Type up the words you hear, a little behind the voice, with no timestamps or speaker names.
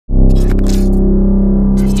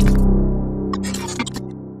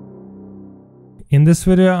In this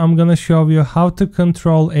video, I'm gonna show you how to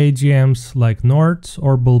control AGMs like NOOBS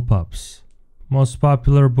or bullpups. Most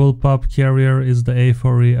popular bullpup carrier is the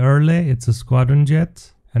A4E Early, it's a squadron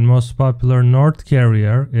jet. And most popular Nord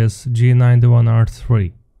carrier is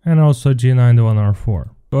G91R3 and also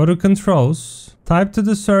G91R4. Go to controls, type to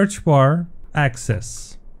the search bar,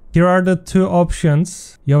 axis. Here are the two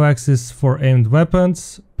options, yaw axis for aimed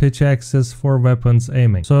weapons, pitch axis for weapons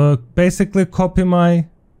aiming. So basically copy my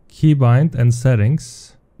keybind and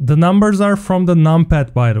settings. The numbers are from the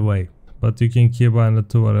numpad, by the way, but you can keybind it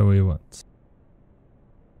to whatever you want.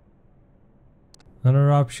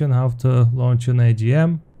 Another option, how to launch an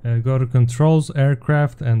AGM. Go to controls,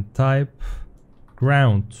 aircraft, and type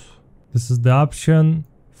ground. This is the option,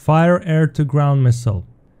 fire air to ground missile.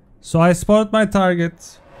 So I spotted my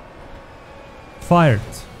target, fired.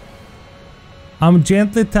 I'm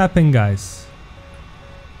gently tapping, guys.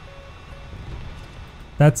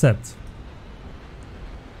 That's it.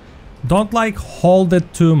 Don't like hold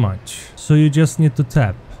it too much, so you just need to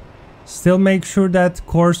tap. Still make sure that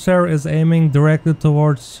Corsair is aiming directly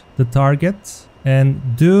towards the target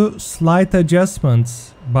and do slight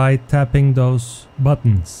adjustments by tapping those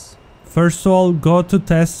buttons. First of all, go to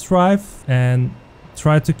test drive and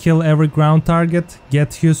try to kill every ground target,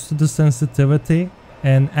 get used to the sensitivity,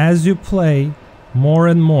 and as you play more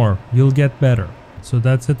and more, you'll get better. So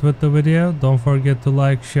that's it with the video. Don't forget to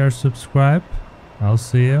like, share, subscribe. I'll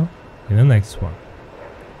see you in the next one.